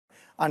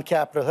on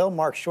Capitol Hill.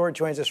 Mark Short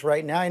joins us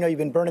right now. I know you've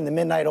been burning the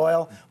midnight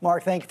oil.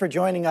 Mark, thank you for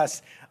joining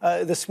us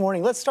this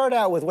morning. Let's start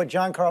out with what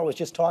John Carl was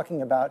just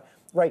talking about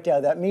right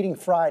now, that meeting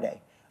Friday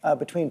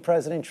between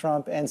President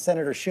Trump and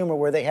Senator Schumer,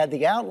 where they had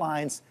the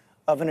outlines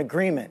of an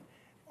agreement.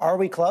 Are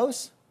we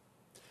close?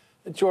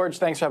 George,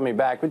 thanks for having me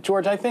back. But,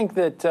 George, I think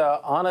that,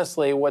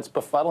 honestly, what's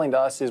befuddling to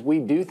us is we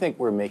do think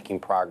we're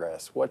making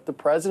progress. What the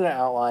president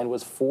outlined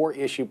was 4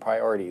 issue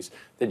priorities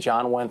that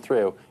John went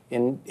through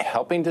in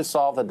helping to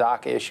solve the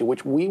DACA issue,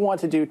 which we want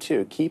to do,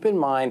 too. Keep in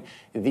mind,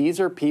 these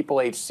are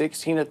people aged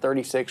 16 to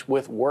 36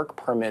 with work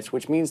permits,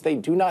 which means they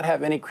do not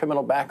have any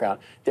criminal background.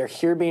 They're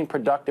here being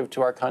productive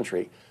to our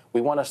country. We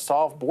want to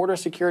solve border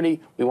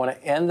security. We want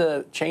to end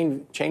the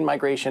chain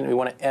migration. We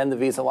want to end the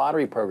visa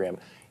lottery program.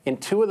 In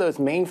 2 of those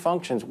main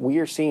functions, we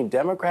are seeing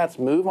Democrats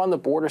move on the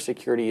border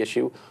security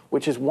issue,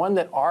 which is one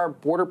that our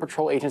Border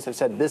Patrol agents have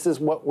said this is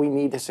what we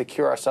need to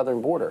secure our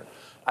southern border.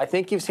 I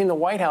think you've seen the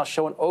White House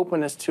show an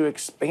openness to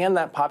expand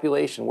that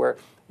population, where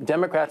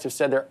Democrats have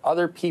said there are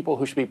other people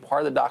who should be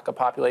part of the DACA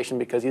population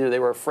because either they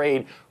were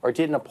afraid or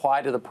didn't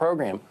apply to the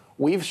program.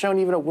 We've shown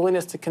even a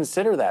willingness to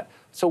consider that.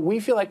 So we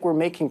feel like we're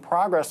making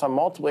progress on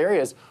multiple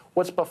areas.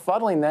 What's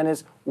befuddling then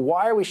is,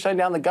 why are we shutting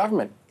down the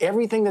government?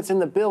 Everything that's in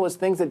the bill is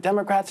things that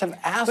Democrats have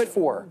asked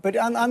for. But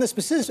on the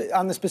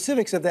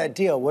specifics of that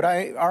deal,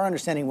 our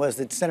understanding was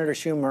that Senator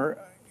Schumer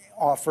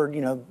offered,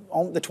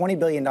 the $20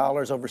 billion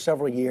over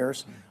several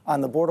years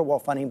on the border wall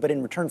funding, but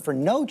in return for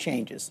no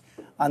changes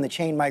on the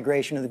chain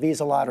migration or the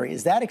visa lottery.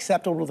 Is that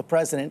acceptable to the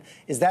president?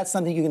 Is that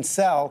something you can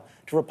sell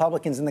to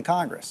Republicans in the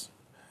Congress?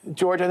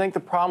 George, I think the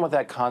problem with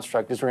that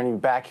construct is we're going to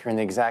be back here in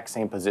the exact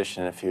same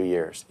position in a few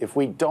years. If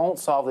we don't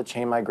solve the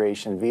chain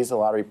migration, visa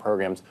lottery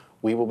programs,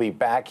 we will be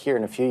back here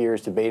in a few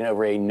years debating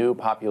over a new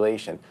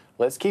population.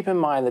 Let's keep in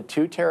mind the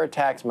 2 terror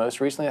attacks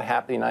most recently that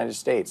happened in the United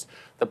States.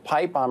 The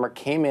pipe bomber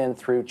came in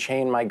through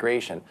chain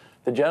migration.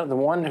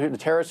 The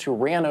terrorist who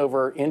ran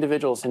over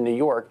individuals in New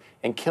York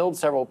and killed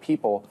several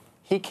people,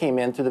 he came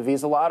in through the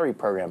visa lottery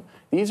program.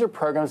 These are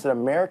programs that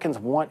Americans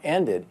want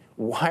ended.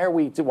 Why are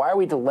we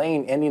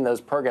delaying ending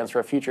those programs for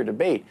a future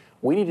debate?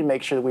 We need to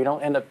make sure that we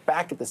don't end up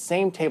back at the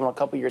same table in a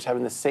couple of years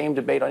having the same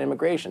debate on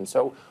immigration.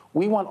 So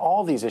we want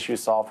all these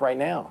issues solved right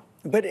now.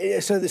 But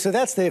so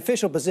that's the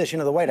official position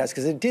of the White House,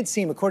 because it did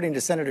seem, according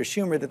to Senator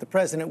Schumer, that the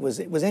president was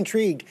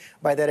intrigued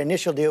by that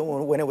initial deal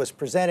when it was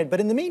presented. But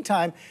in the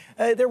meantime,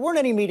 there weren't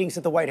any meetings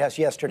at the White House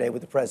yesterday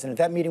with the president.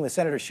 That meeting with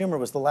Senator Schumer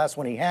was the last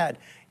one he had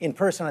in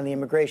person on the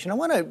immigration. I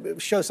want to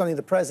show something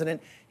the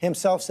president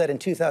himself said in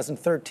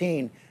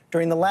 2013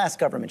 during the last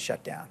government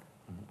shutdown.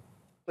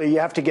 You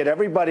have to get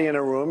everybody in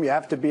a room. You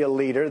have to be a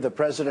leader. The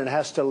president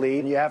has to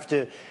lead. You have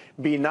to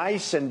be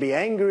nice and be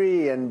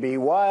angry and be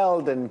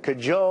wild and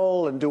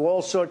cajole and do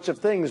all sorts of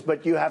things,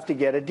 but you have to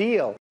get a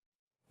deal.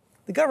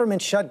 The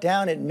government shut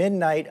down at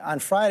midnight on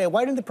Friday.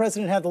 Why didn't the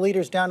president have the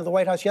leaders down to the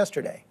White House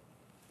yesterday?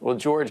 Well,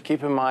 George,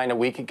 keep in mind, a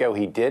week ago,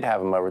 he did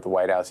have them over at the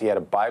White House. He had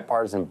a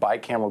bipartisan,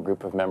 bicameral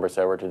group of members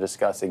over to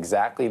discuss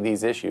exactly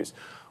these issues.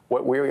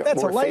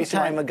 That's a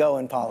lifetime ago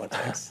in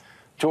politics.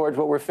 George,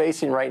 what we're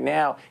facing right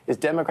now is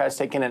Democrats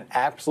taking an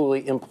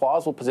absolutely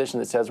implausible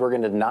position that says we're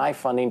going to deny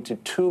funding to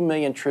 2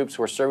 million troops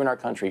who are serving our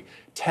country,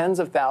 tens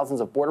of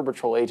thousands of Border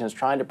Patrol agents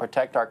trying to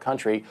protect our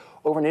country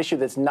over an issue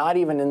that's not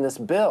even in this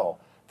bill.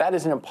 That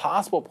is an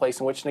impossible place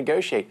in which to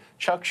negotiate.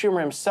 Chuck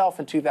Schumer himself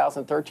in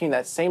 2013,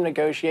 that same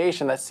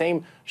negotiation, that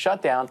same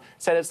shutdown,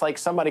 said it's like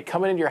somebody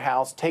coming into your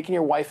house, taking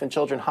your wife and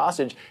children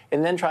hostage,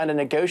 and then trying to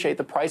negotiate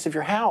the price of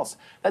your house.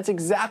 That's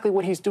exactly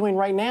what he's doing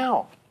right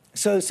now.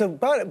 So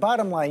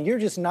bottom line, you're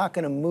just not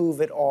going to move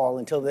at all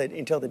until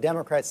the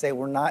Democrats say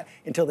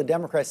until the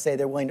Democrats say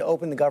they're willing to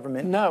open the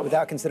government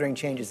without considering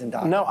changes in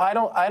DACA. No, I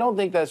don't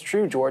think that's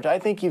true, George. I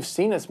think you've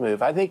seen us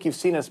move. I think you've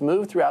seen us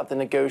move throughout the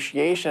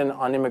negotiation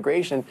on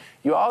immigration.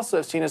 You also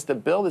have seen us, the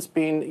bill that's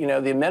being,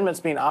 the amendments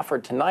being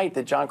offered tonight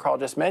that John Carl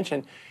just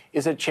mentioned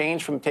is a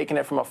change from taking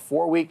it from a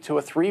 4-week to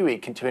a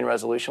 3-week continuing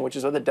resolution, which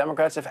is what the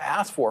Democrats have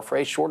asked for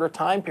a shorter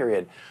time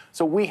period.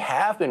 So we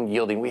have been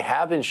yielding. We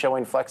have been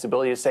showing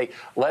flexibility to say,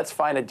 let's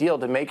find a deal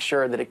to make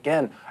sure that,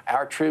 again,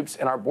 our troops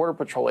and our Border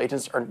Patrol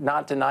agents are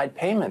not denied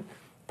payment.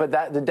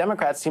 But the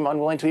Democrats seem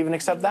unwilling to even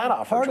accept that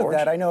offer, Part George. of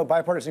that, I know a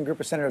bipartisan group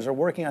of senators are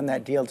working on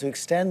that deal to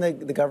extend the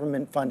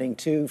government funding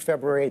to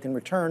February 8th in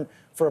return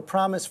for a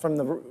promise from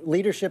the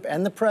leadership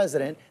and the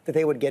president that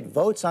they would get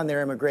votes on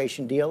their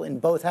immigration deal in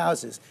both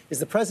houses. Is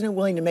the president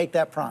willing to make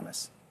that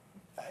promise?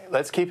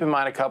 Let's keep in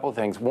mind a couple of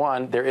things.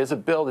 One, there is a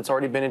bill that's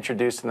already been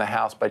introduced in the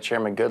House by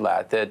Chairman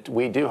Goodlatte that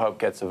we do hope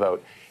gets a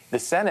vote. The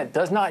Senate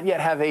does not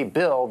yet have a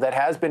bill that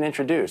has been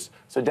introduced.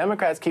 So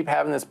Democrats keep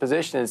having this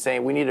position and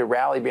saying we need to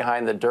rally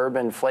behind the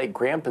Durbin, Flake,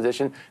 Graham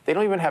position. They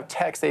don't even have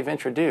text they've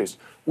introduced.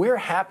 We're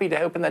happy to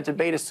open that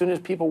debate as soon as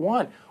people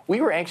want.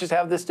 We were anxious to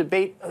have this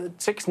debate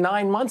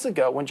 6-9 months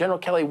ago when General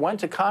Kelly went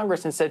to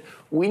Congress and said,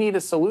 we need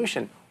a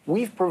solution.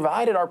 We've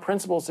provided our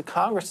principles to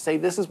Congress to say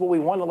this is what we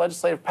want in a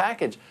legislative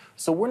package.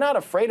 So we're not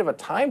afraid of a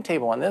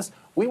timetable on this.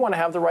 We want to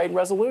have the right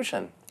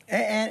resolution.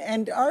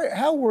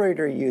 How worried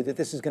are you that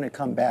this is going to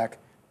come back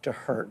to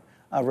hurt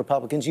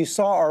Republicans. You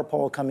saw our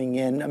poll coming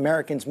in,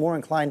 Americans more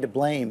inclined to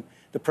blame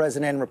the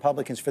president and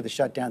Republicans for the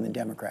shutdown than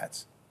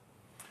Democrats.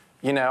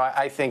 You know,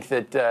 I think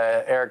that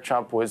Eric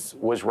Trump was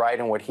right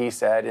in what he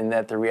said, and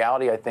that the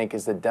reality, I think,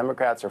 is that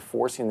Democrats are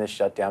forcing this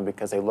shutdown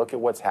because they look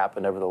at what's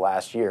happened over the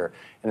last year,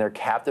 and they're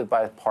captive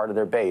by part of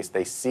their base.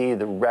 They see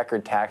the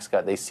record tax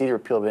cut. They see the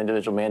repeal of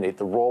individual mandate,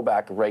 the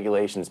rollback of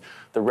regulations,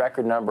 the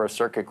record number of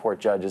circuit court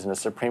judges and a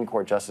Supreme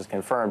Court justice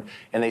confirmed,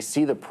 and they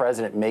see the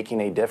president making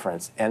a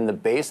difference. And the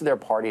base of their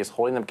party is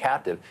holding them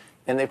captive.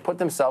 And they've put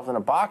themselves in a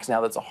box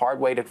now that's a hard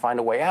way to find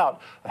a way out.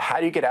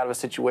 How do you get out of a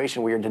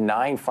situation where you're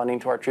denying funding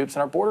to our troops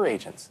and our border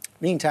agents?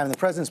 Meantime, the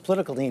president's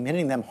political team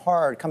hitting them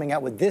hard, coming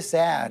out with this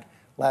ad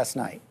last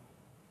night.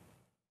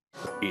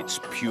 It's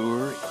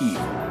pure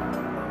evil.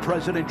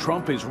 President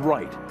Trump is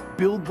right.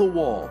 Build the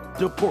wall.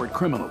 Deport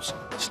criminals.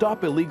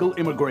 Stop illegal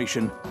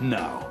immigration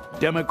now.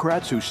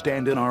 Democrats who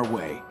stand in our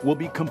way will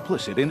be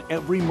complicit in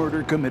every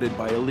murder committed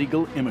by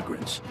illegal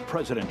immigrants.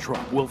 President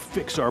Trump will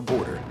fix our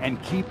border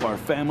and keep our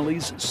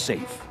families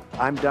safe.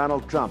 I'm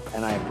Donald Trump,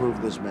 and I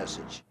approve this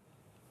message.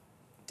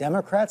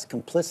 Democrats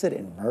complicit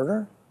in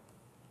murder?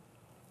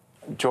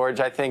 George,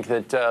 I think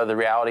that the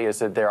reality is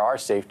that there are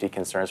safety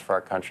concerns for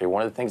our country.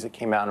 One of the things that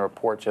came out in a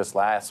report just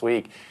last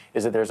week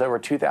is that there's over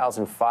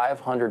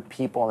 2,500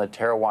 people on the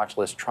terror watch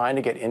list trying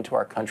to get into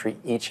our country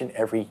each and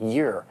every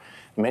year.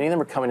 Many of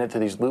them are coming into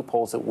these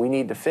loopholes that we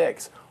need to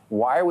fix.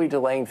 Why are we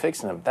delaying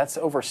fixing them? That's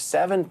over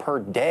 7 per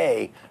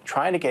day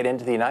trying to get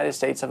into the United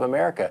States of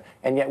America,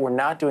 and yet we're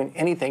not doing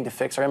anything to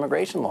fix our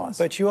immigration laws.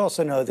 But you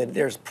also know that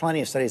there's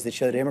plenty of studies that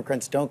show that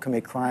immigrants don't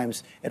commit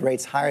crimes at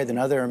rates higher than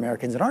other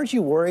Americans. And aren't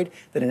you worried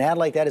that an ad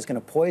like that is going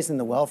to poison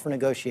the well for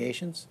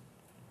negotiations?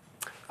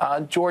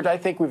 George, I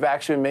think we've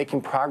actually been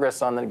making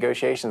progress on the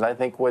negotiations. I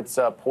think what's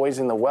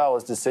poisoning the well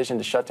is the decision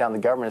to shut down the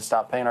government and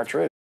stop paying our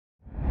troops.